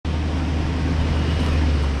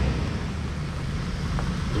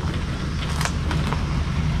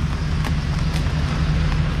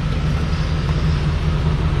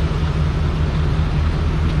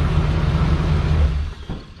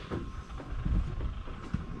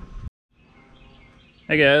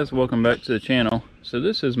Hey guys, welcome back to the channel. So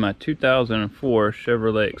this is my 2004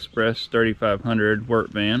 Chevrolet Express 3500 work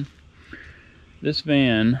van. This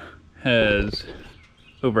van has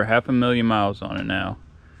over 500,000 miles on it now.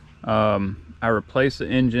 I replaced the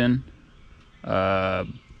engine about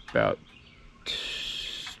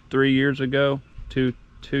 3 years ago, two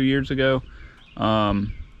years ago.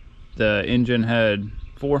 The engine had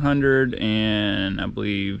 400 and I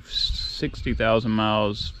believe 60,000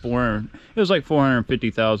 miles. It was like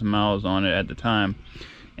 450,000 miles on it at the time,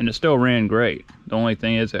 and it still ran great. The only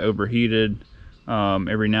thing is it overheated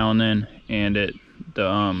every now and then, and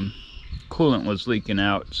the coolant was leaking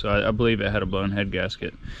out. So I believe it had a blown head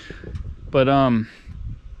gasket. But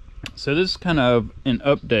so this is kind of an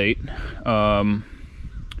update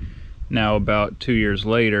now about 2 years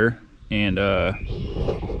later, and the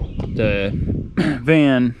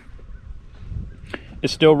van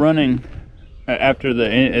is still running after the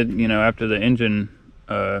engine,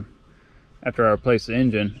 after I replaced the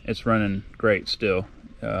engine. It's running great still.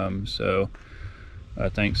 So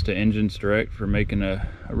thanks to Engines Direct for making a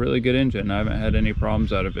really good engine. I haven't had any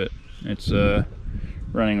problems out of it. It's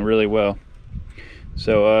running really well.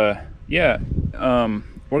 So yeah,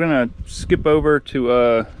 we're gonna skip over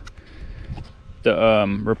to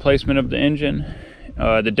the replacement of the engine.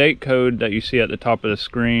 The date code that you see at the top of the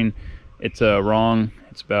screen, it's wrong.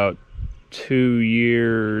 It's about 2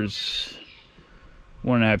 years,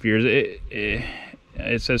 1.5 years.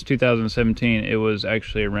 It says 2017. It was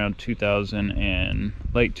actually around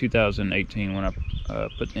late 2018 when I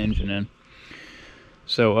put the engine in.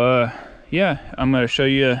 So yeah, I'm going to show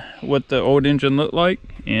you what the old engine looked like,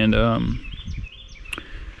 and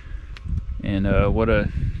what a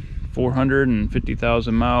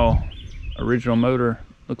 450,000 mile original motor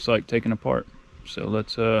looks like taken apart. So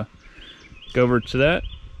let's go over to that,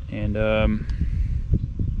 and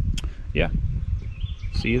yeah,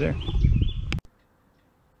 see you there.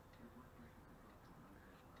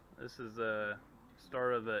 This is the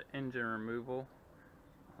start of the engine removal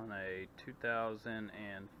on a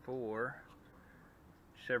 2004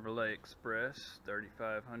 Chevrolet Express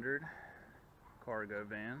 3500 cargo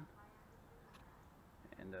van.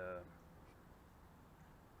 And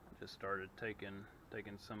just started taking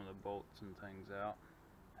some of the bolts and things out.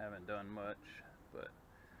 Haven't done much, but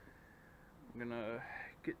I'm gonna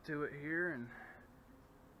get to it here and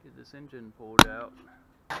get this engine pulled out.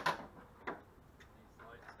 These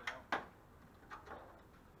lights out.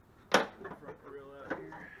 Front grill out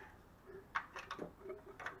here.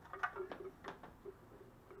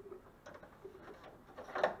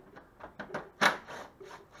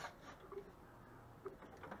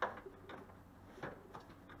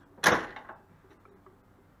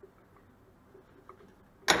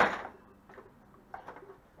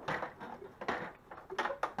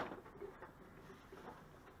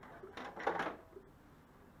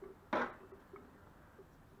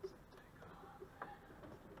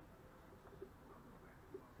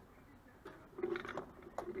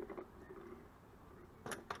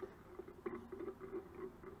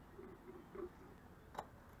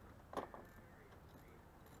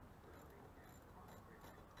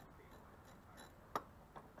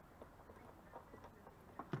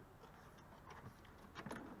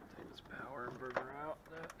 Power inverter out.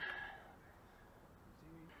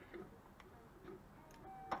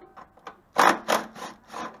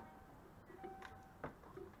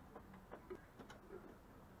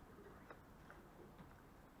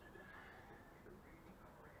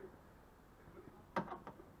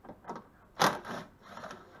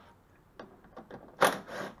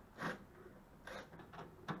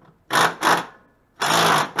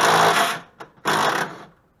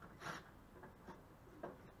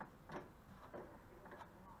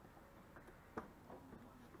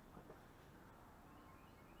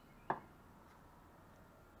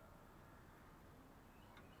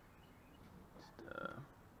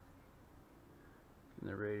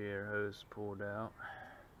 The radiator hose pulled out,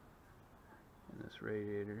 and this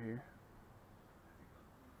radiator here.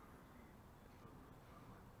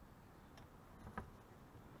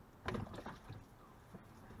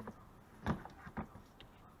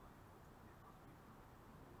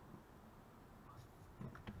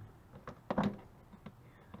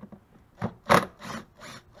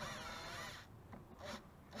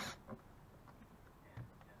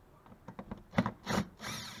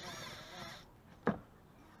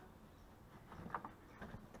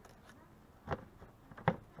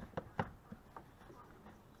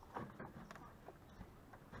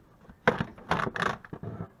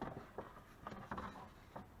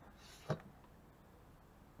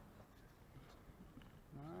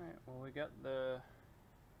 we got the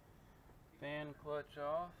fan clutch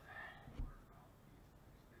off.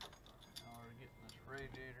 Now we're getting this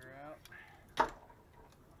radiator out.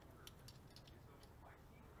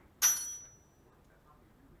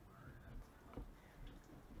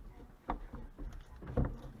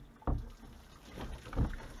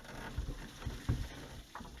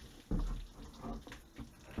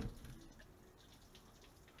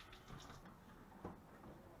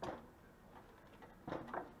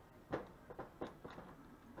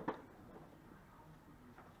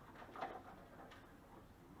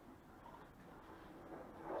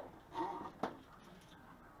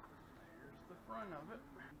 Of it.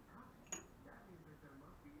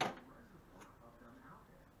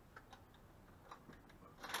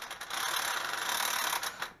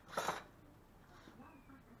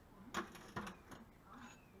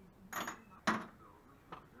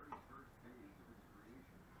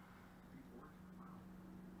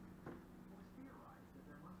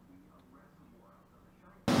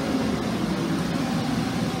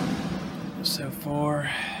 So far,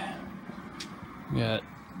 got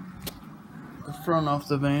the front off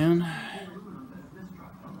the van,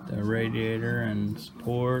 the radiator and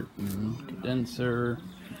support and condenser,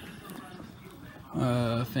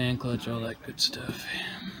 fan clutch, all that good stuff.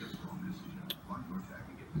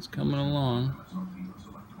 It's coming along.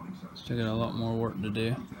 Still got a lot more work to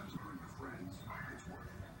do.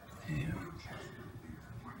 Yeah.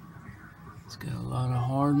 It's got a lot of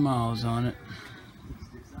hard miles on it.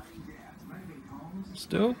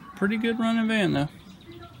 Still pretty good running van though.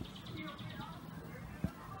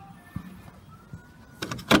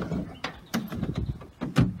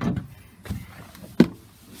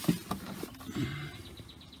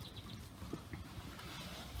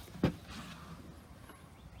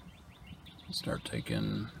 Start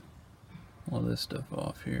taking all this stuff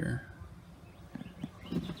off here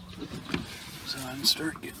so I can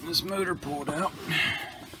start getting this motor pulled out.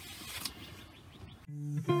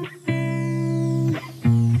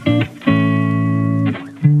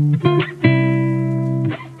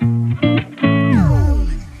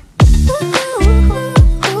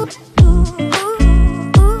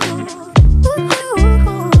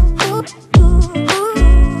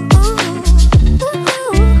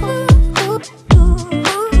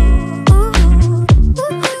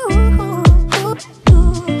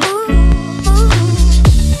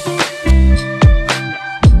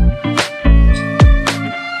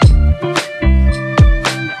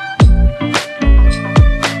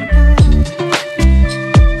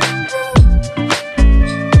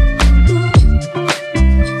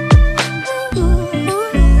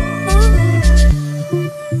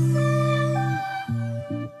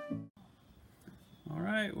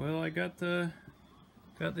 Well, I got the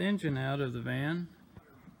engine out of the van,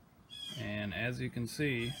 and as you can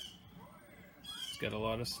see, it's got a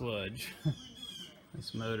lot of sludge.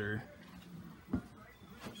 This motor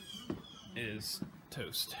is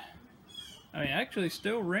toast. I mean, actually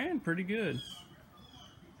still ran pretty good,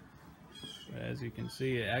 but as you can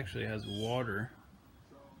see, it actually has water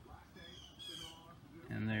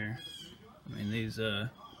in there. I mean, these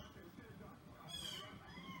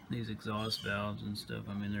exhaust valves and stuff,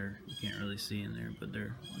 I mean, you can't really see in there, but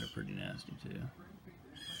they're pretty nasty too.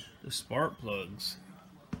 The spark plugs,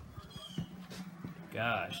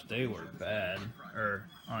 gosh, they were bad. Or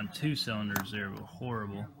on 2 cylinders, they were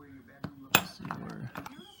horrible. Let's see where.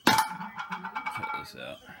 Cut this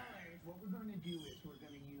out. What we're going to do is we're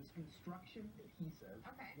going to use construction adhesive.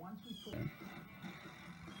 Once we put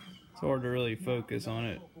it's hard to really focus on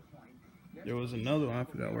it. There was another one, I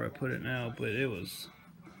forgot where I put it now, but it was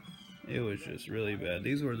just really bad.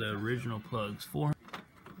 These were the original plugs.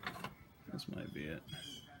 This might be it.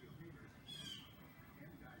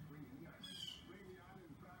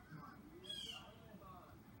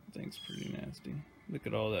 Thing's pretty nasty. Look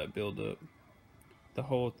at all that buildup. The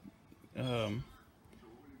whole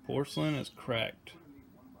porcelain is cracked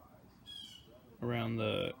around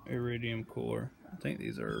the iridium core. I think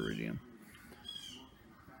these are iridium.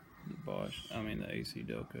 The Bosch, I mean the AC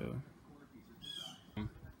Delco.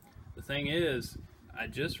 The thing is, I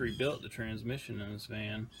just rebuilt the transmission in this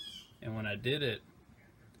van, and when I did it,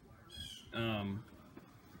 I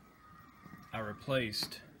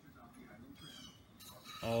replaced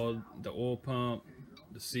all the oil pump,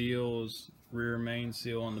 the seals, rear main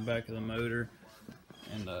seal on the back of the motor,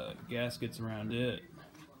 and the gaskets around it.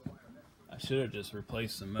 I should have just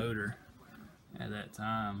replaced the motor at that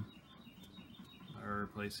time, or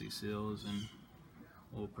replaced these seals and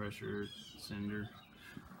oil pressure sender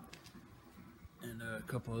and a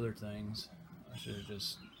couple other things. I should have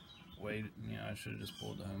just waited, you know, I should have just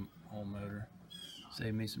pulled the whole motor.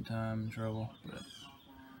 Saved me some time and trouble, but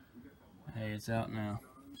Hey, it's out now.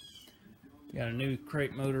 Got a new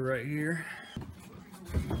crate motor right here.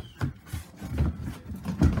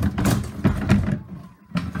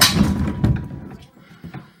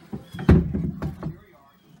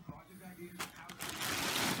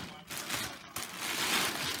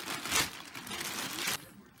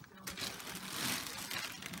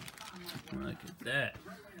 Look at that.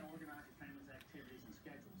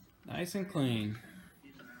 Nice and clean.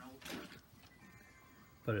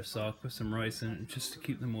 Put a sock with some rice in it just to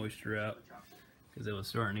keep the moisture out, because it was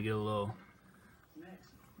starting to get a little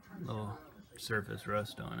surface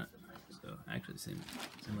rust on it. So actually seemed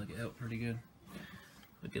like it helped pretty good.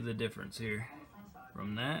 Look at the difference here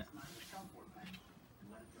from that,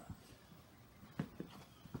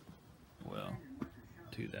 well,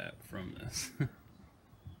 to that from this.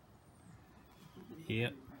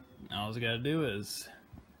 Yep, all I gotta do is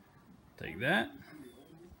take that,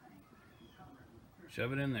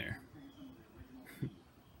 shove it in there.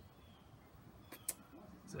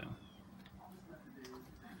 So,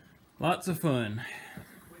 lots of fun.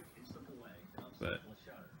 But,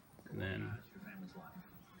 and then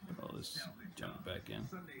put all this junk back in.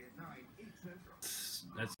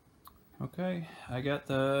 That's okay. I got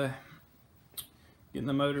getting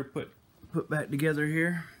the motor put back together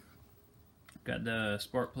here. Got the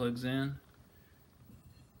spark plugs in,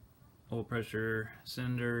 oil pressure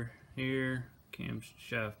sender here,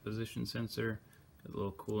 camshaft position sensor, got a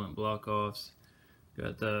little coolant block offs,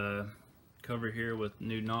 got the cover here with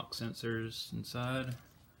new knock sensors inside.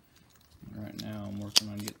 And right now I'm working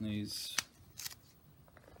on getting these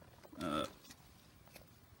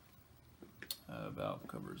valve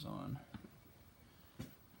covers on.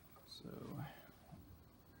 So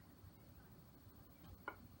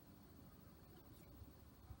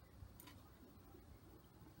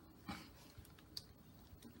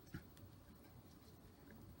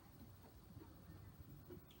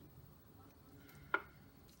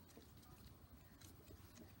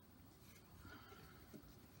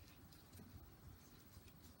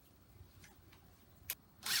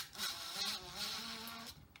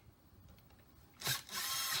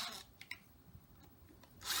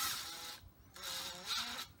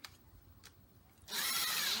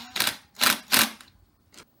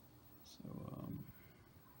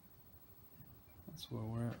that's where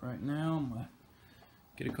we're at right now. I'm gonna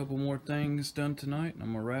get a couple more things done tonight and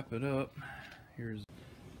I'm gonna wrap it up.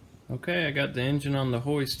 Okay, I got the engine on the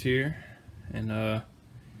hoist here, and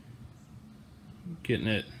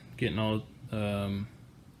getting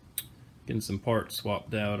some parts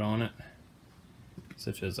swapped out on it,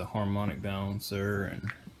 such as a harmonic balancer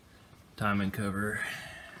and timing cover,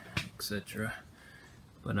 etc.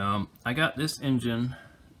 But I got this engine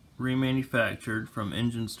remanufactured from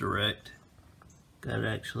Engines Direct. Got it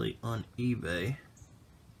actually on eBay.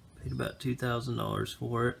 Paid about $2,000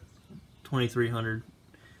 for it. $2,300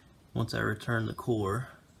 once I return the core.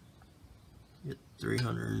 Get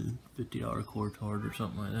 $350 core card or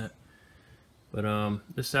something like that. But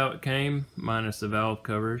this is how it came, minus the valve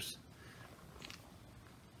covers.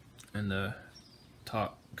 And the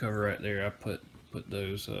top cover right there, I put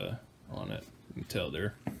those on it. You can tell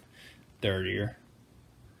they're dirtier.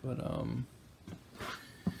 But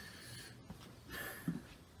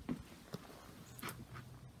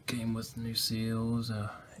came with new seals.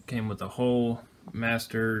 It came with a whole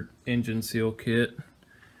master engine seal kit,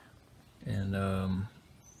 and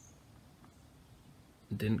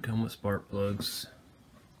it didn't come with spark plugs.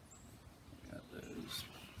 Got those.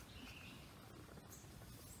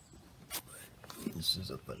 This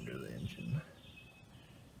is up under the engine.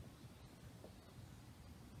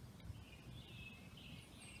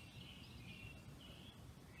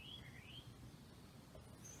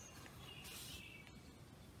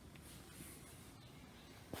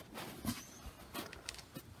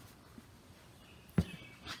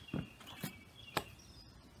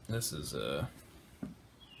 This is well,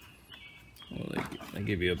 they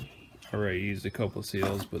give you I already used a couple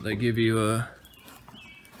seals, but they give you a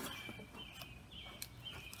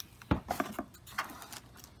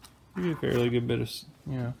fairly good bit of,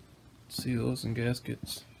 you know, seals and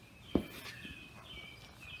gaskets.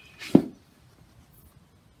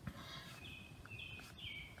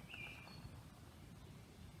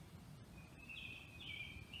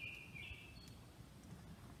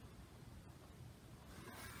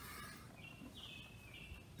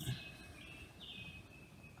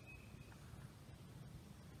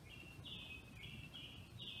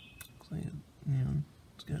 You know,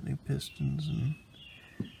 it's got new pistons,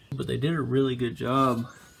 but they did a really good job,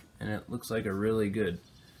 and it looks like a really good,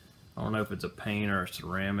 I don't know if it's a paint or a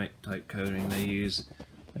ceramic type coating they use,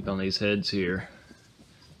 like on these heads here.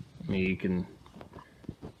 mean, you can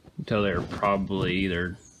tell they're probably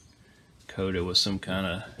either coated with some kind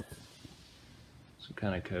of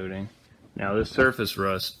coating. Now this surface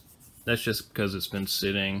rust, that's just because it's been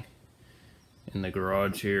sitting in the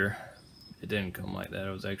garage here. It didn't come like that.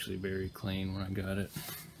 It was actually very clean when I got it.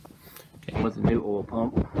 Came with a new oil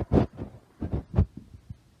pump.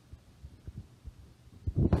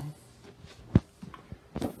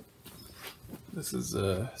 This is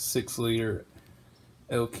a 6-liter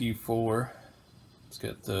LQ4. It's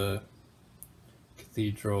got the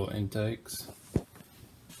cathedral intakes.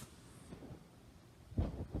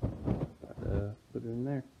 Put it in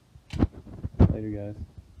there. Later, guys.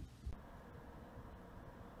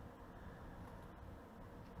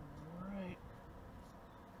 Alright.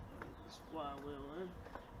 This flywheel in.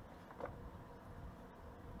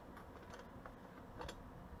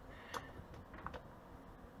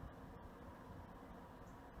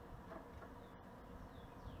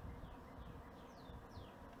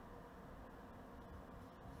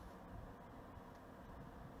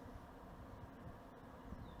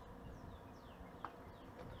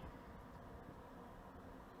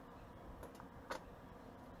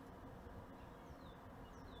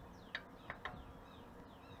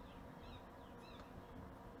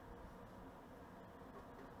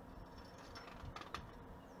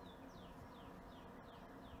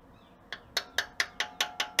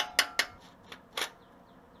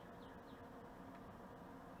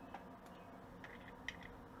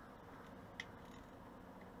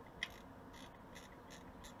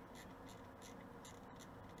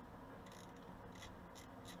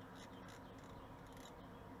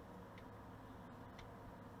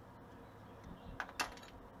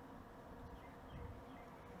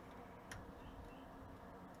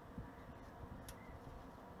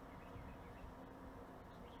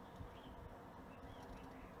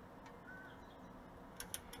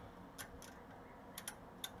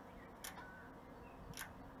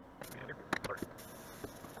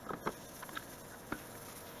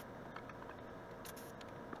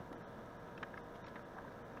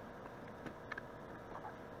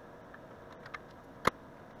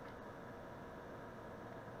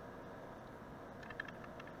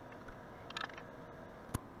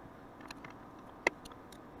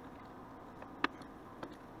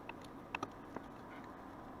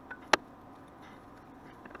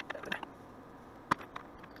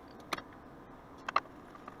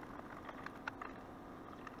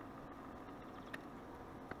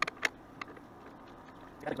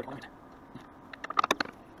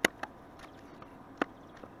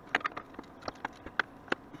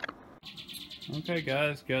 Okay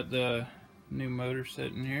guys, got the new motor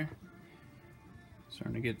sitting here.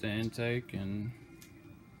 Starting to get the intake and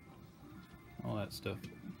all that stuff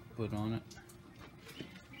put on it.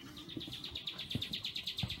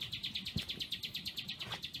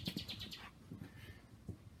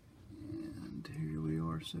 And here we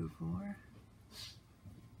are so far.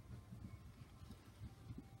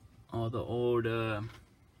 All the old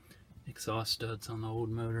exhaust studs on the old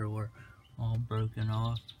motor were all broken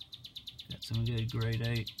off. Got some good grade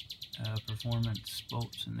 8 performance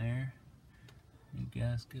bolts in there. New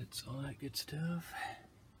gaskets, all that good stuff.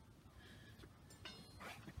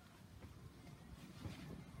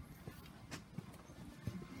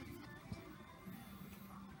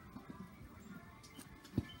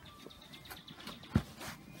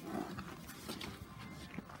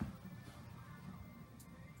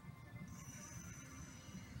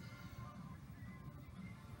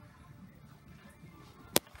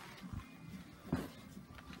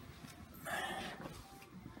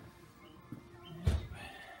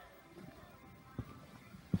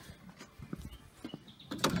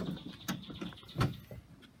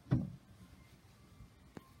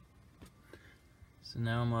 So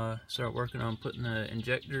now I'm gonna start working on putting the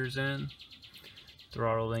injectors in,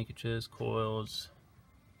 throttle linkages, coils,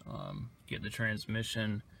 get the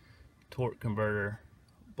transmission torque converter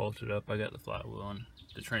bolted up. I got the flywheel and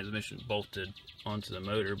the transmission bolted onto the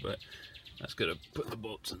motor, but that's gonna put the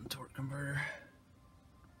bolts in the torque converter.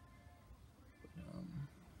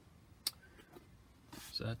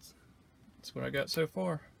 So that's what I got so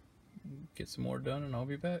far. Get some more done and I'll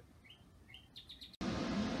be back.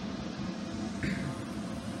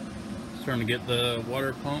 Starting to get the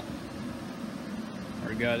water pump.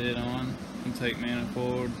 Already got it on. Intake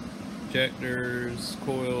manifold, injectors,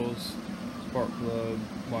 coils, spark plug,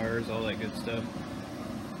 wires, all that good stuff.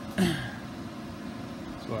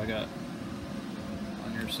 That's what I got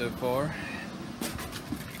on here so far.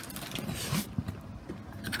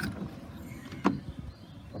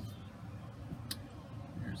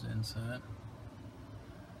 Here's the inside.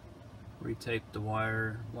 Retape the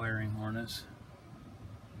wiring harness.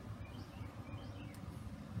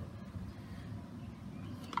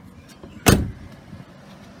 So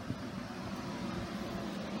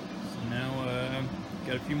now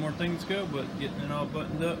got a few more things to go, but getting it all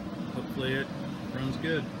buttoned up. Hopefully it runs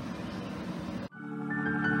good.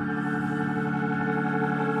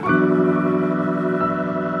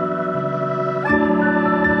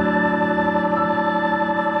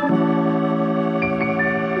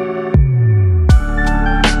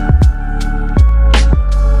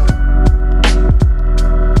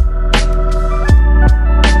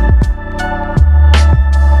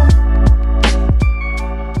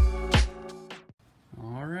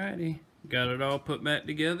 Got it all put back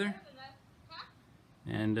together,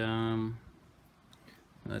 and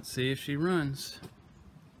let's see if she runs.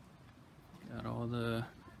 Got all the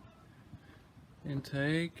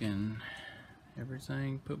intake and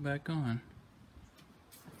everything put back on.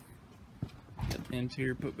 Got the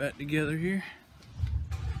interior put back together here.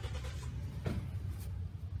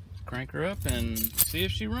 Let's crank her up and see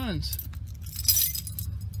if she runs.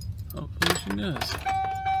 Hopefully she does.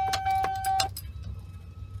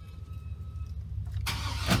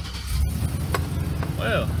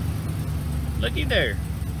 Well, looky there.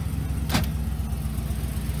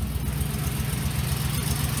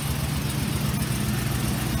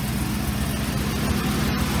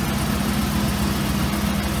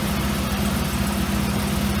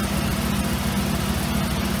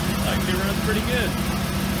 Like she runs pretty good.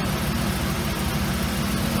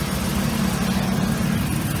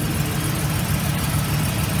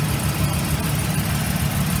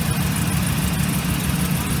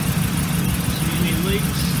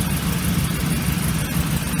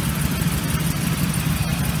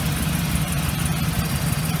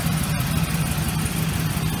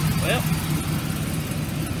 Well,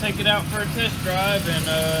 take it out for a test drive and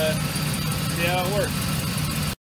see how it works.